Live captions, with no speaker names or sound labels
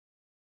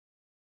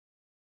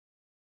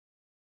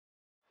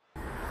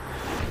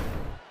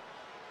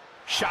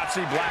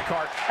Shotzi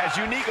Blackheart, as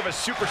unique of a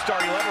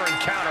superstar you'll ever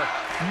encounter,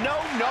 no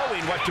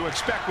knowing what to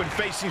expect when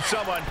facing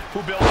someone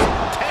who builds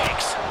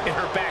tanks in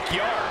her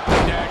backyard.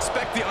 Yeah,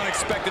 expect the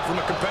unexpected from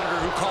a competitor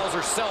who calls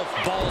herself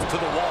balls to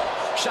the wall.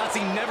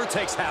 Shotzi never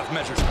takes half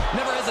measures,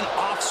 never has an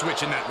off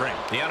switch in that ring.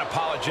 The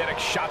unapologetic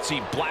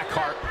Shotzi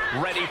Blackheart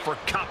ready for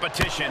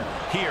competition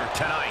here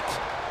tonight.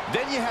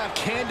 Then you have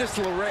Candice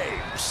LeRae,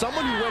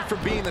 someone who went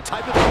from being the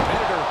type of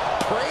competitor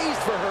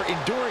praised for her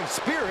enduring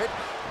spirit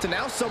to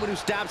now someone who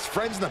stabs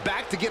friends in the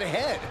back to get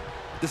ahead.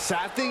 The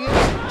sad thing is,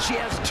 she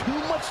has too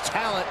much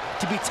talent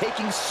to be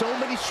taking so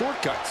many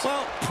shortcuts.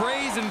 Well,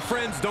 praise and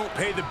friends don't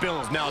pay the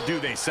bills now, do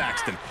they,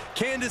 Saxton?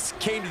 Candice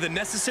came to the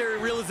necessary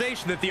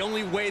realization that the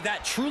only way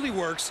that truly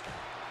works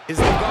is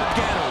the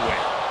Gargano way.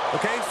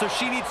 Okay, so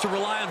she needs to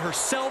rely on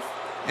herself,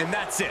 and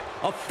that's it.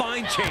 A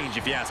fine change,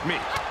 if you ask me.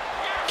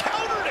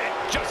 Countered it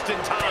just in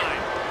time.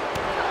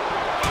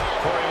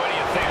 Corey, what do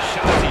you think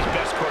Shotzi's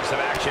best course of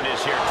action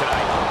is here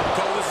tonight?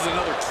 Cole, this is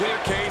another clear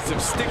case of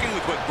sticking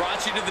with what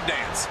brought you to the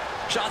dance.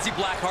 Shotzi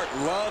Blackheart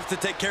loves to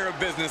take care of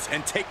business,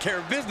 and take care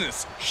of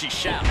business she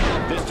shall.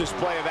 This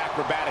display of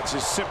acrobatics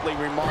is simply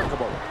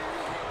remarkable.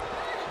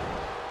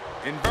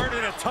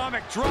 Inverted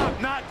atomic drop,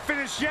 not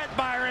finished yet,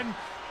 Byron.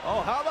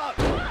 Oh, how about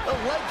a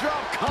leg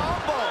drop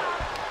combo?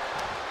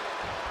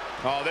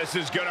 Oh, this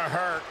is gonna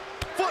hurt.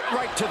 Foot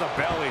right to the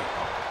belly.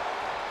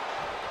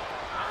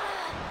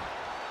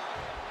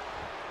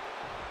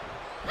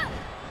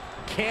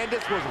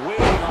 Candice was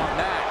waiting on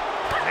that.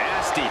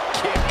 Nasty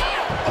kick.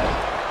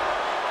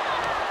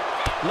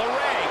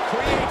 LeRae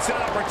creates an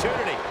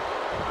opportunity.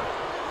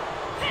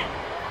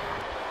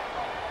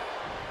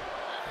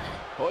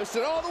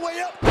 Hoisted all the way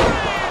up.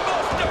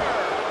 Brainbuster!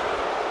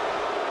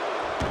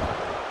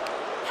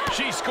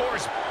 She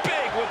scores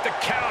big with the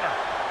counter.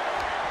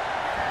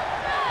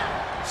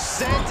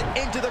 Sent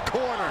into the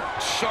corner.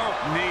 Sharp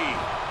knee.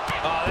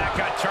 Oh, that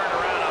got turned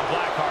around on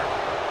Blackheart.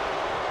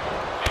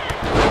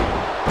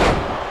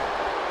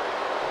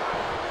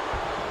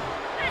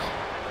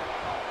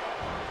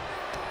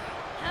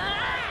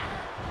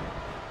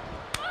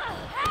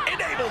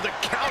 Able to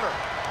counter.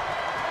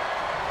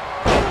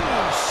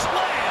 Boom,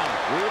 slam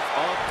with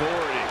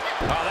authority.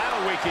 Oh,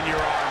 that'll weaken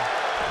your arm.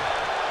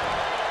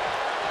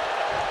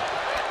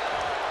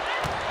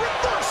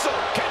 Reversal.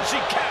 Can she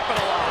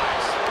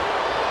capitalize?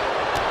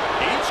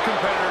 Each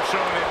competitor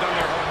showing they've done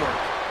their homework.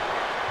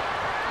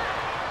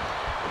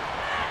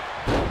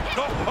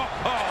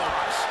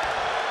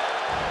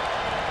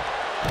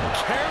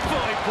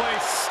 Carefully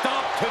placed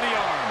stop to the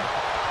arm.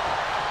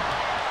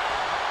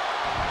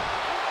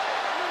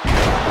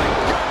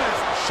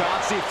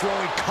 Shotzi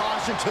throwing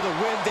caution to the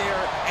wind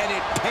there, and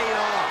it paid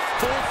off.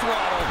 Full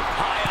throttle,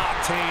 high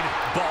octane,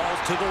 balls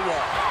to the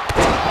wall.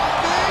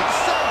 Big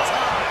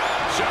sometime.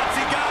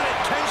 Shotzi got it.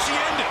 Can she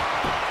end it?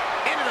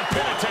 Into the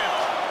pin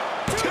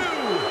attempt. Two.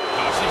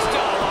 Oh, she's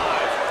still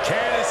alive.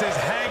 Candice is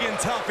hanging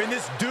tough. In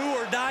this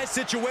do-or-die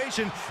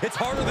situation, it's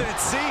harder than it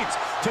seems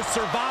to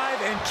survive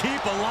and keep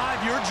alive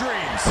your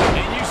dreams.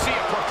 And you see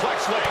a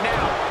perplexed look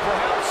now for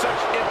how such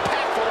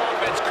impactful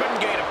offense couldn't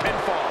gain a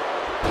pinfall.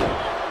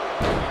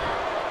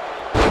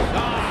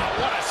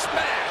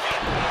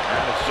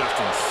 Just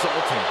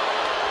insulting.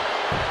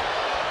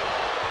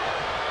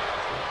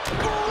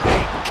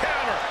 Great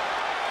counter.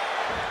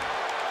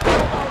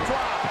 Elbow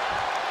drop.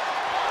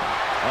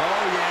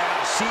 Oh,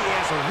 yeah, she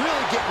is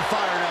really getting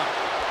fired up.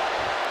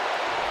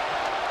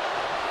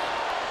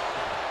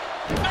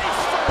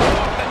 Face first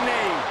off the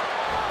knee.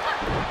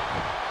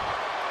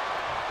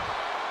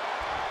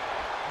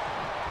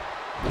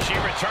 She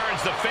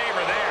returns the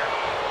favor there.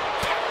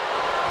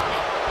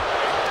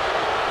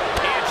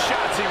 And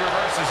Shotzi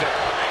reverses it.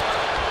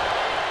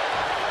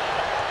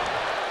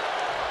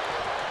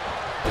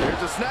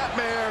 Here's a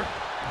snapmare.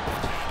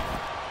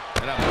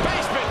 And a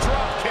basement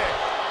drop kick.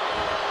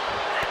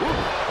 Ooh,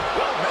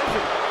 well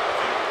measured.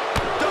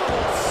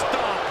 Double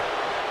stomp.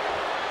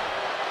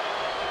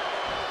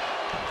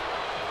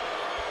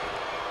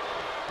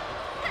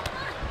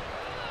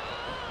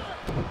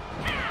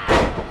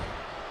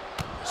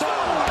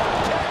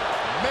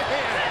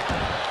 Man,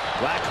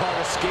 Blackheart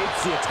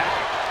escapes the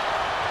attack.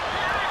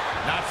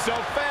 Not so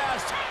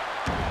fast.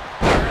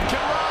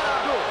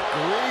 Good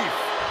grief.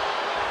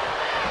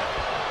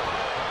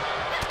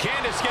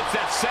 Candice gets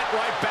that set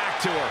right back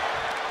to her.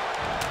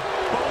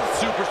 Both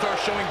superstars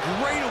showing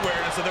great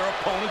awareness of their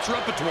opponent's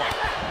repertoire.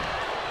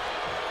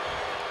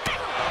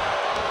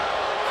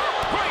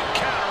 Great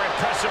counter,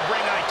 impressive ring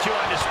IQ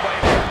on display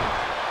there.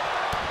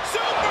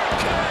 Super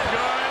kick.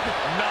 Good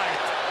night.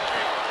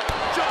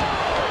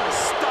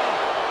 Stop.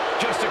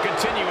 Just a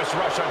continuous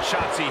rush on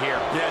Shotzi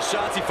here. Yeah,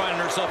 Shotzi finding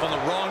herself on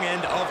the wrong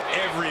end of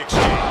every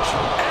exchange.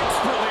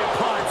 Expertly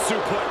applied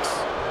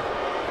suplex.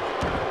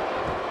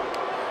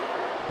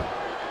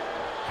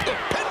 The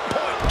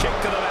pinpoint kick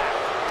to the back.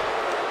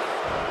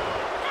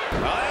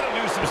 Well, that'll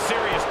do some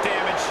serious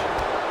damage.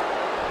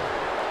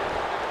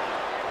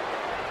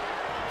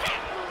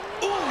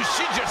 Ooh,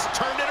 she just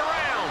turned it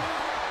around.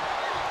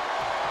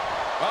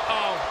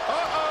 Uh-oh.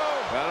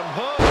 Uh-oh. Got him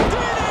hooked.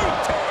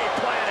 DDT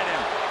planted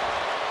him.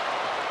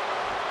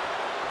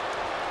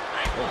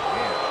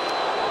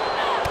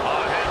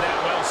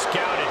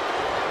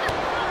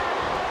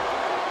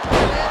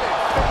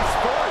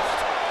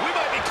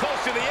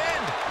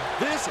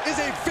 is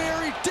a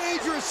very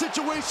dangerous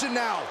situation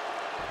now.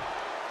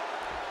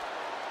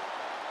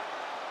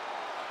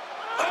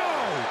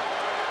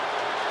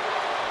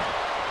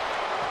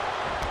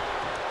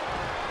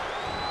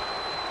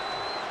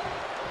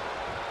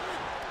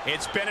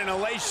 It's been an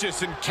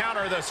hellacious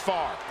encounter thus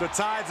far. The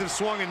tides have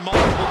swung in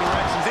multiple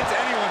directions. It's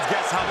anyone's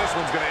guess how this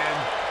one's going to end.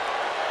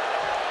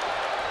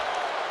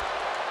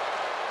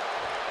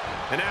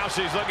 And now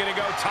she's looking to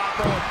go top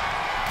rope.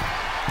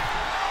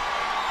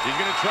 She's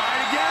going to try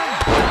it again.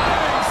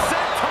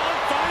 Senton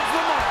finds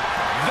the mark.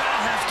 That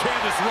has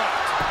Candice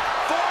rocked.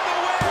 For the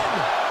win!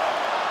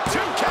 2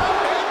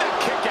 count and the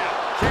kick out.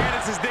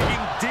 Candice is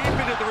digging deep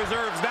into the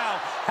reserves now.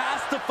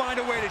 Has to find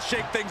a way to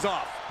shake things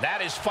off.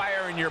 That is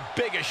firing your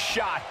biggest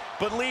shot,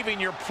 but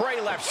leaving your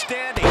prey left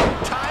standing.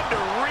 Time to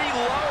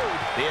reload.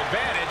 The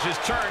advantage is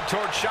turned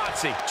toward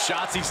Shotzi.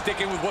 Shotzi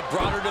sticking with what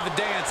brought her to the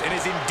dance and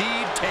is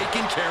indeed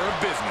taking care of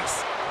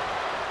business.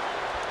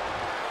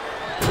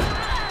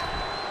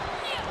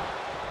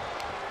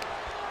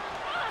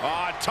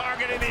 Oh,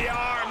 target in the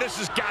arm. This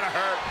has got to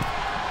hurt.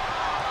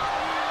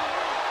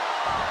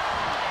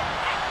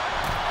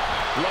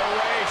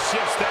 LeRae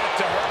shifts that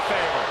to her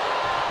favor.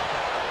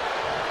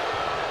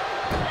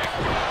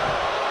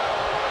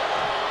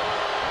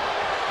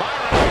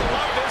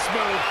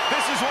 Move.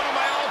 This is one of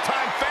my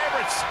all-time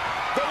favorites.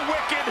 The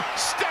wicked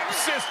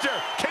stepsister.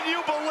 Can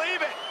you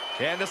believe it?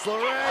 Candice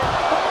LeRae.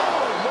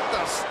 Oh, what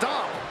the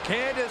stomp.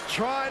 Candice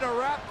trying to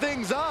wrap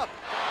things up.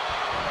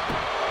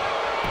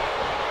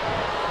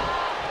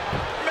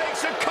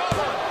 Makes a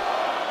cover.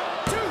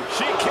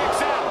 She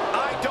kicks out.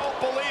 I don't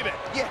believe it.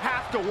 You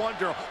have to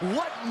wonder,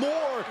 what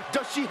more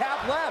does she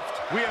have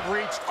left? We have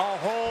reached a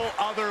whole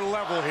other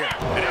level here.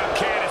 And now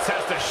Candice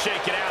has to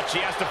shake it out. She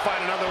has to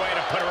find another way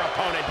to put her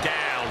opponent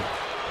down.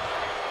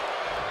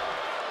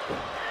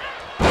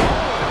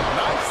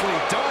 Nicely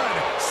done.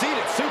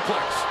 Seated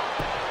suplex.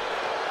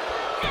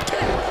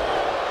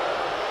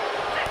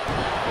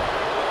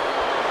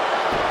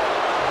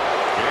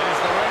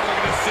 Candice LeRae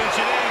looking to cinch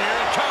it in. Here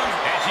it comes.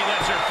 And she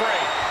lets her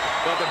free.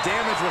 Well, the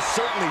damage was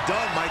certainly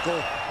done, Michael.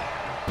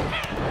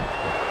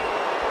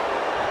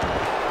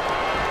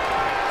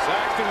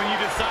 Saxton, when you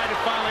decide to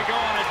finally go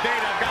on a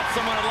date, I've got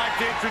someone I'd like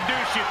to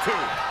introduce you to.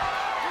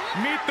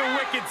 Meet the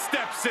wicked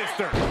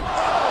stepsister. Oh,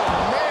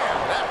 man,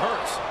 that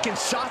hurts. Can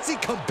Shotzi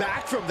come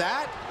back from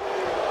that?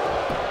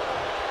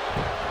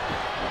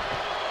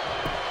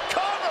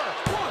 Cover!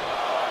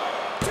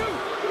 1, 2.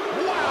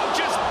 Wow,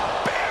 just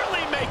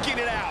barely making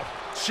it out.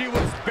 She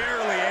was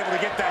barely able to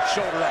get that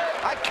shoulder up.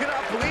 I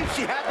cannot believe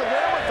she had the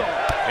wherewithal.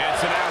 And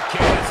so now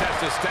Candice has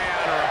to stay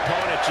on her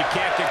opponent. She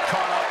can't get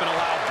caught up and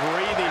allow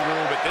breathing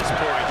room at this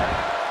point.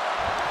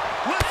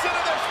 Listen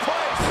to this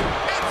place.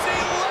 It's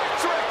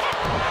electric.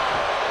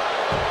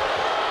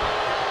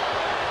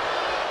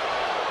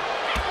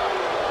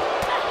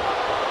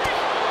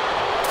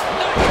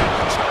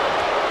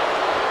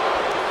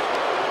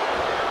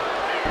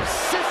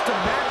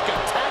 Systematic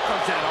attack on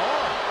that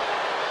arm.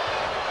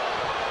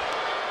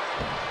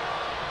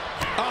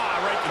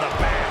 Ah, right to the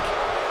back.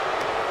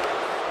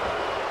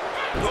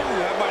 Ooh,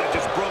 that might have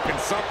just broken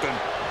something.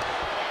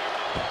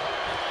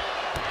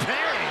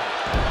 Parry.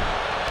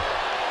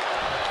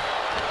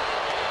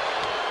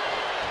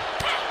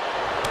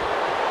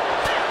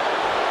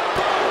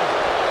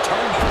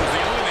 Turnbuckle is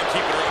the only thing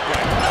keeping her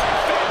upright.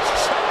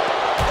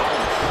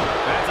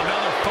 That's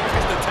another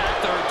focused attack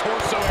to her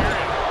torso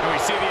area. And we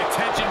see the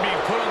attention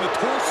being put on the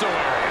torso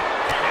area.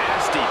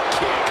 Nasty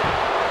kick.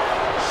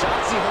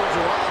 Shotzi holds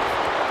her off.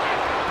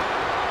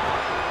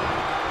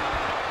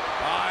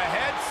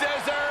 Head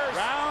scissors.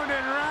 Round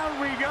and round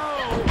we go.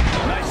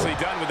 Nicely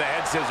done with the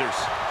head scissors.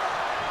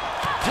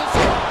 Just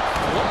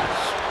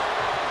flush.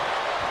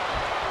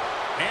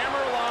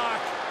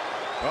 Hammerlock.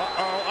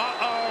 Uh-oh,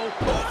 uh-oh.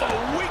 Oh, a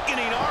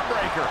weakening arm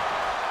breaker.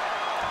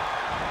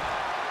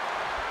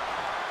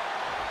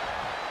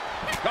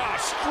 Ah,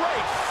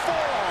 straight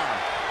forearm.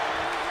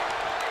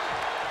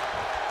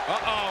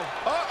 Uh-oh,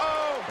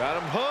 uh-oh. Got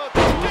him hooked.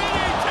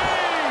 DDT!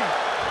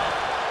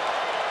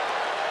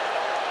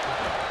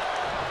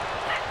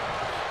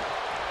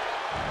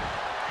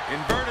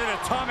 Inverted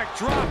atomic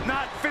drop,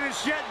 not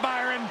finished yet,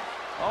 Byron.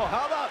 Oh,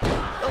 how about the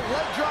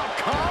leg drop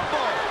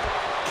combo?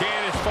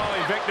 Candice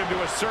falling victim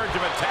to a surge of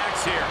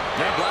attacks here.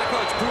 Yeah,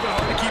 Blackheart's proven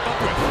hard to keep up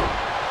with.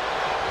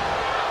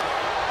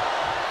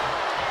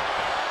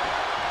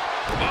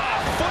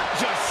 Ah, foot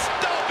just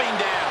stomping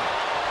down.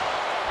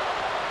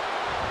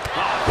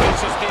 Ah,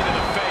 vicious knee to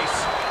the face.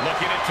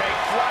 Looking to take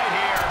flight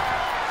here.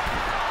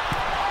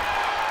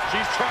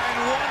 She's trying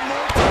one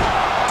more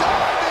time.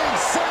 Diving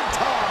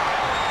senton.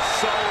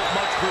 So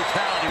much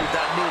brutality with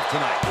that move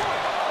tonight.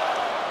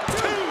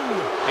 2.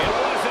 It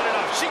wasn't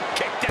enough. She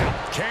kicked out.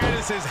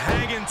 Candice is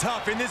hanging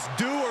tough. In this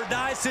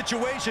do-or-die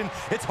situation,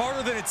 it's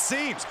harder than it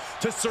seems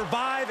to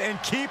survive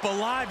and keep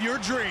alive your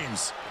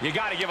dreams. You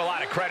got to give a lot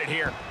of credit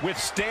here,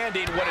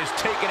 withstanding what has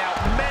taken out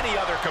many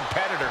other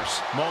competitors.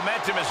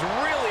 Momentum is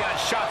really on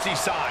Shotzi's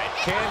side.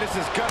 Candice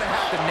is going to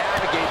have to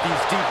navigate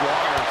these deep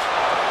waters.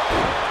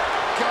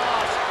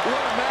 Gosh,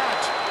 what a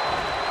match.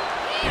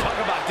 Talk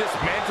about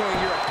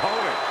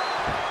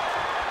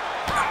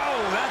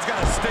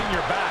sting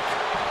your back.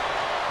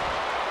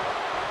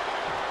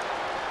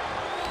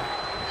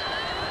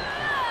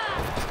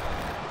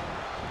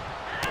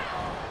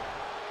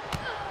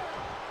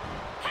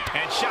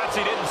 And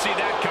Shotzi didn't see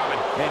that coming.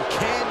 And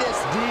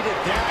Candice needed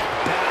that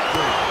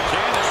badly.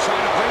 Candice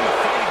trying to bring the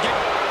fight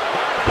again.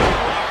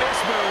 Love this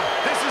move.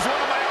 This is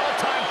one of my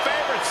all-time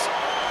favorites.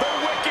 The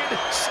Wicked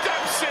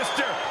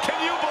Stepsister. Can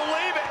you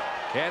believe it?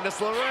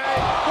 Candice LeRae.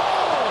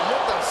 Oh,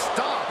 with the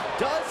stomp.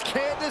 Does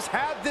Candice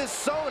have this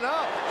sewn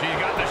up? She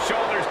got the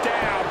shoulders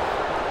down.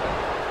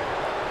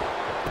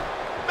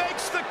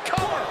 Makes the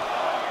cover.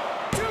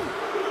 2,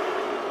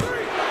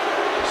 3.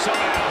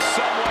 Somehow,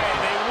 some way,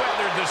 they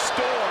weathered the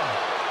storm.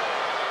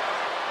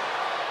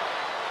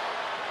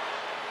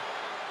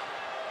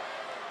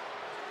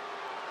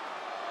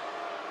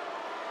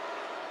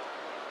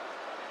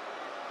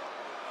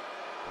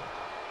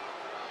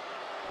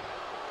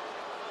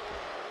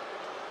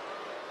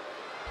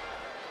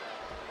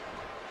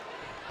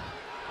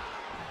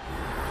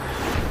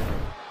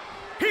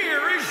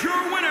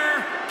 Your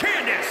winner,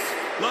 Candice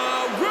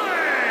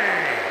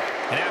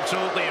LeRae. An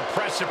absolutely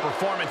impressive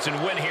performance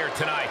and win here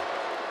tonight.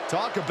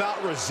 Talk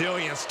about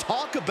resilience.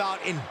 Talk about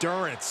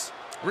endurance.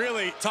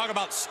 Really, talk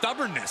about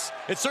stubbornness.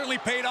 It certainly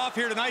paid off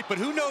here tonight, but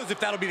who knows if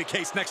that'll be the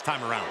case next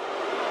time around.